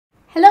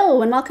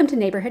Hello and welcome to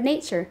Neighbourhood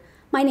Nature.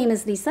 My name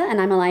is Lisa and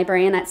I'm a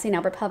librarian at St.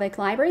 Albert Public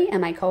Library, and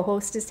my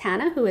co-host is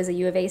Tana, who is a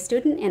U of A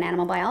student in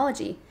animal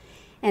biology.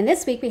 And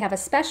this week we have a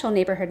special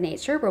Neighbourhood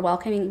Nature. We're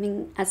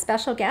welcoming a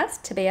special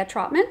guest, Tabea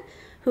Troppmann,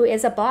 who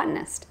is a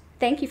botanist.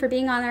 Thank you for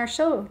being on our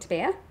show,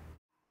 Tabea.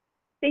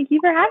 Thank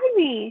you for having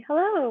me.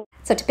 Hello.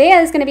 So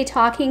Tabea is going to be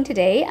talking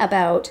today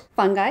about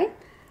fungi,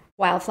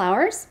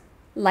 wildflowers,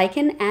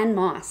 lichen, and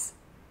moss.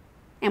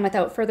 And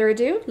without further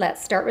ado,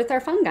 let's start with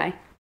our fungi.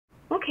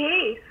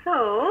 Okay,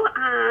 so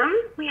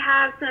we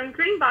have some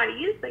fruiting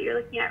bodies that you're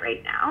looking at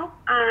right now.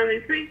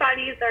 And fruiting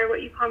bodies are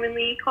what you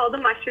commonly call the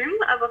mushroom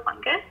of a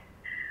fungus.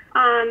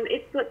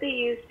 It's what they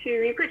use to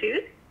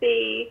reproduce.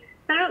 They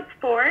send out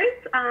spores,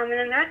 and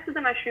then the rest of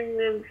the mushroom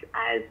lives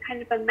as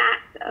kind of a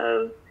mat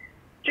of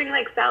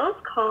string-like cells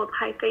called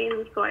hyphae in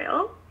the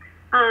soil.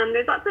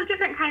 There's lots of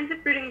different kinds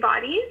of fruiting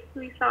bodies.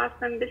 We saw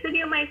some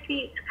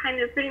basidiomycete kind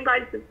of fruiting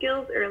bodies with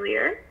gills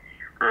earlier.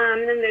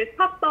 And then there's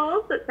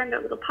puffballs that send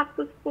out little puffs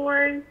of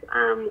spores,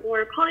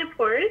 or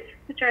polypores,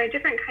 which are a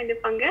different kind of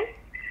fungus.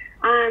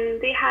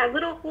 They have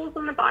little holes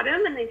on the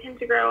bottom, and they tend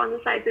to grow on the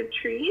sides of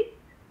trees.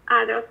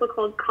 They're also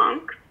called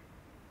conchs.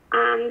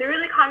 They're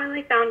really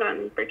commonly found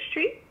on birch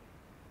trees.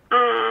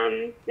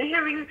 And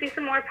here we can see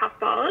some more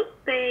puffballs.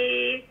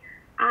 They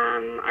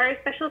are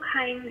a special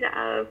kind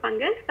of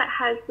fungus that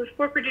has the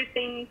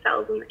spore-producing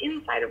cells on the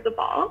inside of the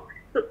ball.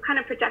 So it's kind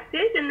of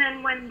protected, and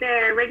then when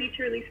they're ready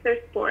to release their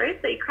spores,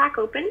 they crack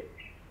open,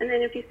 and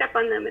then if you step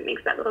on them, it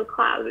makes that little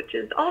cloud, which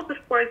is all of the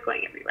spores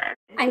going everywhere.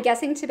 I'm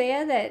guessing,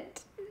 Tabea,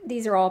 that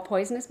these are all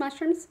poisonous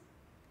mushrooms?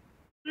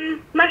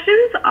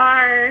 Mushrooms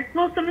are,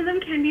 well, some of them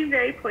can be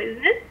very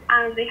poisonous.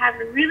 They have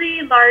a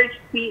really large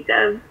suite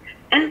of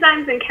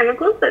enzymes and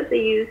chemicals that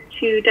they use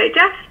to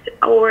digest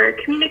or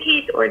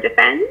communicate or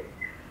defend.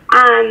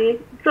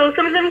 So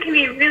some of them can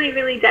be really,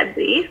 really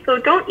deadly. So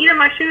don't eat a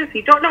mushroom if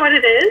you don't know what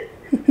it is.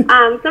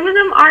 Some of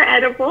them are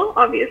edible,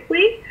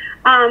 obviously,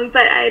 but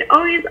I'd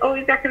always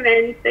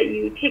recommend that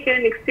you take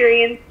an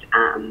experienced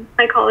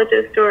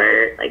psychologist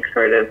or like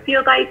sort of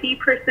field ID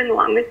person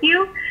along with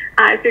you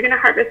if you're going to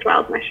harvest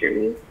wild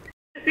mushrooms,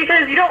 just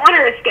because you don't want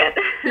to risk it.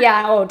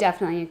 Yeah, oh,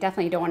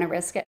 definitely don't want to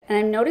risk it. And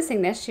I'm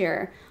noticing this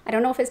year, I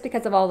don't know if it's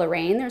because of all the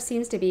rain, there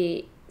seems to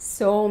be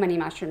so many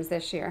mushrooms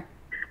this year.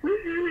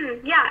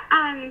 Mm-hmm. Yeah,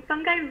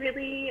 fungi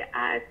really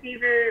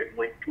favor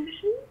wet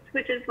conditions,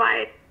 which is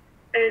why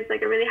there's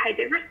like a really high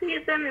diversity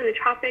of them in the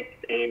tropics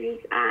and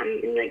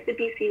in like the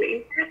BC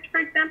rainforest, for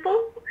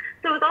example.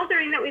 So with all the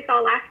rain that we saw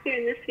last year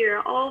and this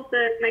year, all of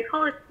the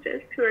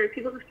mycologists, who are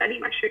people who study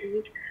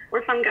mushrooms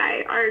or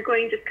fungi, are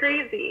going just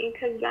crazy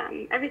because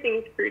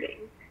everything's fruiting.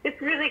 It's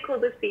really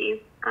cool to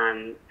see,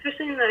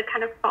 especially in the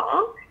kind of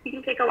fall. You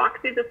can take a walk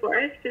through the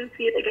forest and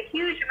see like a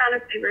huge amount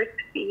of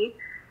diversity.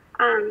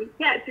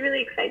 Yeah, it's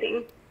really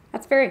exciting.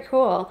 That's very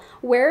cool.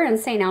 Where in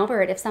St.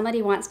 Albert, if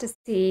somebody wants to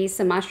see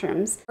some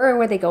mushrooms, where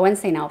would they go in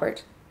St.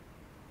 Albert?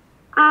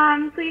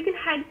 So you can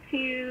head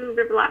to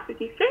River Lot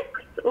 56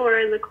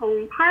 or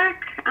LICHen Park.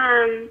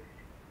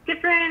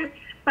 Different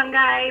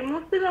fungi,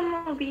 most of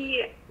them will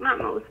be, not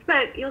most,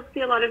 but you'll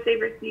see a lot of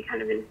diversity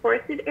kind of in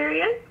forested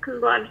areas, because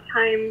a lot of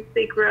times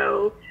they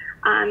grow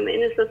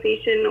in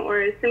association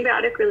or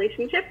symbiotic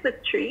relationship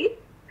with trees.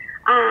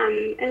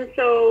 And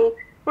so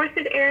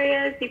forested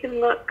areas, you can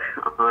look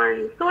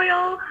on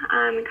soil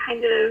and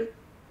kind of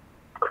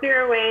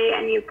clear away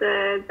any of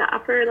the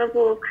upper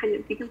level of kind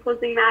of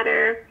decomposing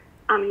matter.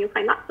 You'll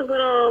find lots of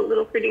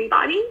little fruiting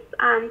bodies.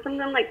 Some of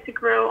them like to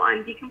grow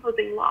on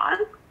decomposing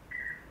logs.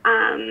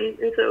 And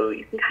so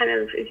you can kind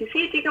of, if you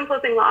see a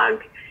decomposing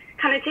log,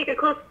 kind of take a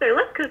closer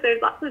look, because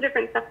there's lots of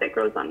different stuff that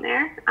grows on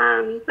there.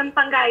 Some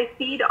fungi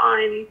feed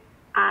on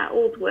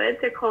old wood.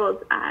 They're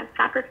called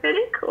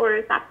saprophytic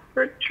or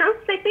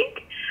saprotrophs, I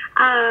think.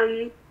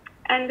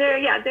 And they're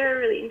a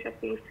really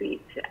interesting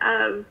suite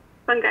of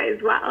fungi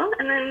as well.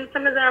 And then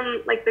some of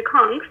them, like the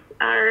conchs,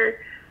 are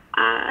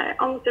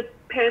almost a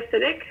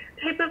parasitic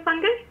type of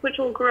fungus, which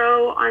will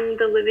grow on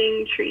the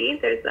living tree.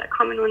 There's a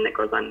common one that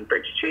grows on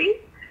birch trees,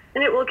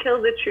 and it will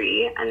kill the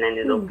tree, and then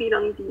it'll feed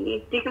on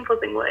the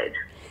decomposing wood.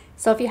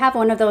 So if you have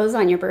one of those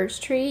on your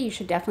birch tree, you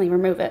should definitely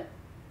remove it.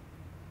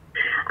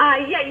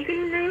 Yeah, you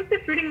can remove the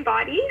fruiting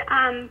body,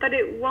 but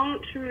it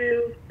won't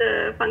remove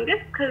the fungus,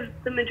 because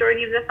the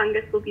majority of the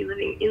fungus will be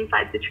living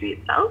inside the tree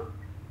itself.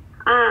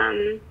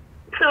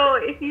 So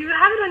if you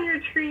have it on your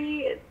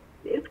tree,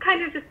 it's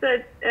kind of just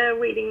a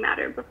waiting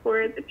matter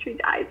before the tree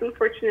dies,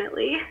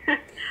 unfortunately.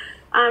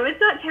 It's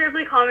not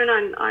terribly common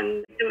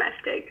on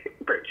domestic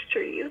birch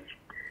trees.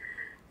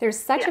 There's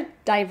such a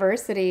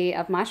diversity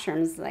of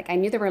mushrooms. Like, I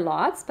knew there were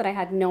lots, but I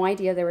had no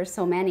idea there were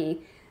so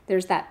many.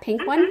 There's that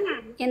pink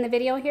one in the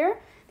video here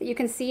that you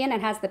can see, and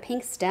it has the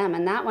pink stem.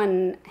 And that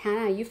one,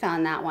 Hannah, you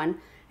found that one.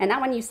 And that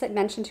one you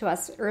mentioned to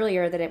us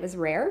earlier that it was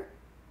rare.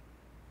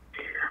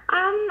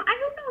 I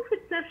don't know if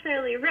it's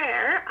necessarily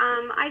rare.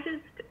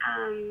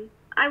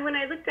 When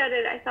I looked at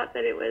it, I thought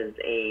that it was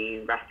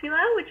a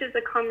russula, which is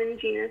a common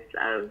genus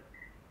of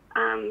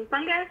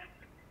fungus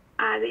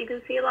that you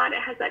can see a lot.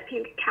 It has that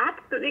pink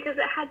cap, but because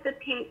it had the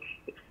pink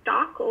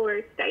stalk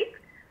or stike,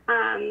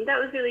 that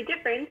was really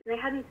different, and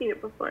I hadn't seen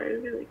it before. It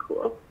was really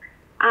cool.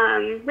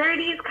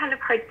 Rarity is kind of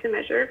hard to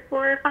measure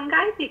for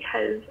fungi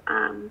because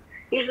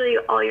usually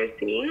all you're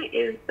seeing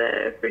is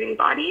the fruiting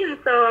body, and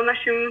so a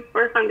mushroom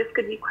or a fungus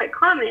could be quite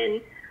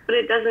common, but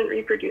it doesn't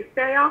reproduce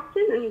very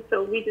often, and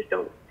so we just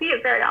don't see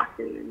it very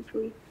often, and so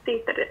we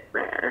think that it's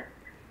rare.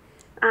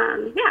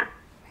 Yeah.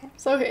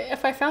 So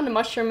if I found a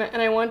mushroom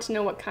and I wanted to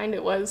know what kind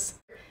it was,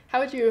 how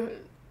would you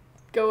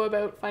go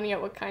about finding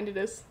out what kind it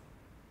is?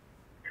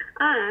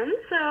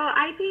 So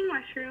IDing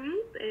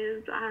mushrooms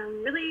is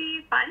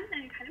really fun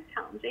and kind of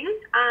challenging.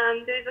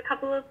 There's a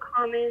couple of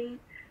common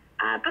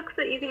books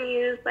that you can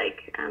use,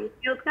 like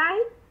field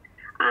guides.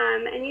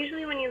 And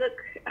usually when you look,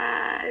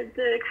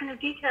 the kind of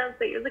details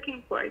that you're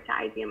looking for to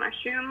ID a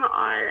mushroom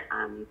are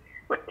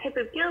what type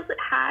of gills it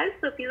has.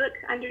 So if you look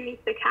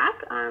underneath the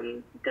cap,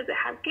 does it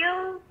have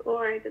gills,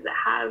 or does it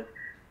have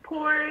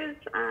pores,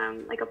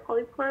 like a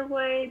polypore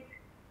would?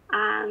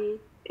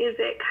 Is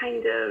it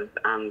kind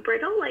of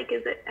brittle? Like,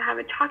 does it have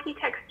a chalky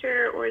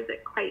texture, or is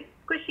it quite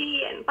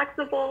squishy and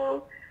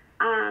flexible?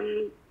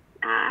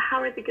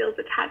 How are the gills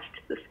attached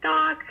to the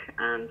stalk?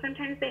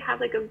 Sometimes they have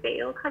like a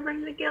veil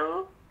covering the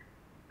gill.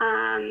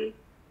 And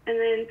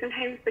then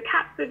sometimes the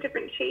caps are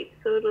different shapes,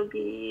 so it'll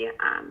be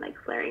like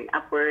flaring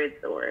upwards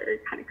or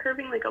kind of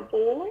curving like a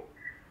bowl.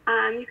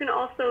 You can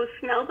also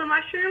smell the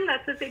mushroom.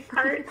 That's a big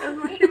part of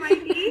mushroom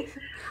ID.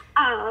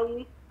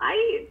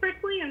 I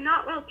personally am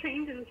not well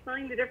trained in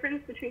smelling the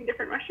difference between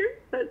different mushrooms,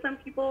 but some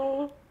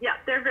people, yeah,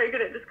 they're very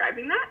good at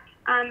describing that.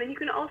 And you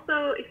can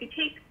also, if you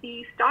take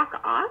the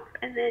stalk off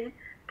and then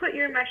put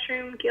your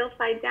mushroom gill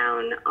side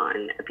down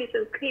on a piece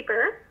of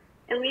paper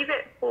and leave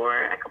it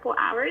for a couple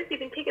hours, you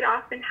can take it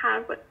off and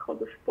have what's called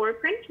the spore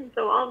print. And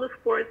so all the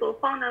spores will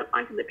fall out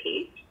onto the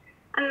page.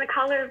 And the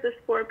color of the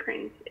spore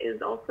print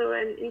is also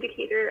an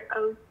indicator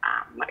of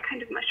what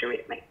kind of mushroom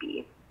it might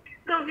be.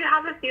 So if you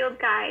have a field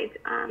guide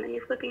and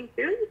you're flipping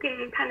through, you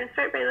can kind of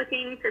start by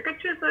looking for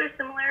pictures that are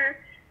similar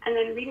and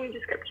then reading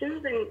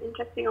descriptions and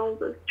testing all of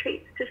those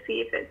traits to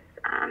see if it's,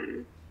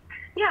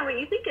 what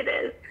you think it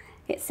is.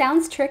 It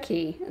sounds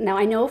tricky. Now,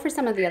 I know for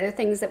some of the other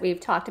things that we've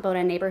talked about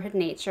in Neighborhood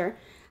Nature,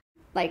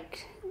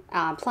 like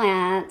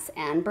plants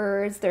and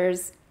birds,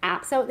 there's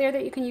apps out there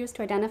that you can use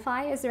to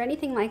identify. Is there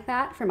anything like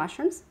that for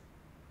mushrooms?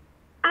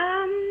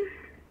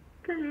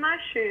 For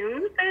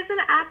mushrooms, there's an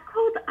app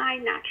called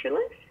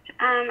iNaturalist.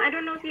 I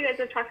don't know if you guys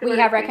have talked about it. We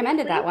have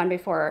recommended that one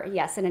before,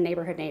 yes, in a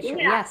Neighborhood Nature,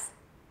 yes.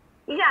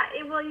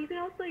 Yeah, well, you can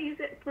also use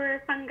it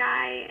for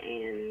fungi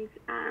and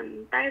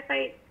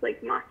biophytes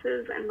like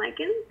mosses and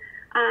lichens.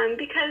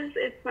 Because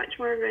it's much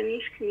more of a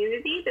niche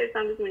community, there's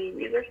not as many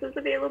resources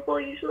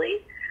available usually.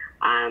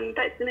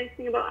 But the nice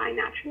thing about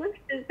iNaturalist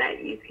is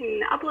that you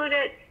can upload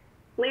it,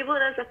 label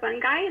it as a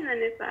fungi, and then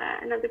if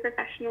another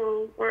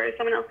professional or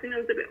someone else who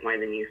knows a bit more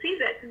than you sees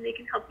it, then they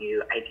can help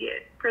you ID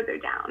it further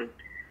down,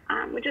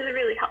 which is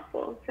really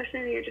helpful,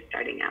 especially when you're just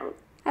starting out.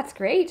 That's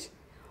great.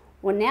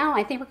 Well, now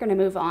I think we're going to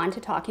move on to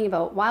talking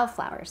about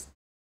wildflowers.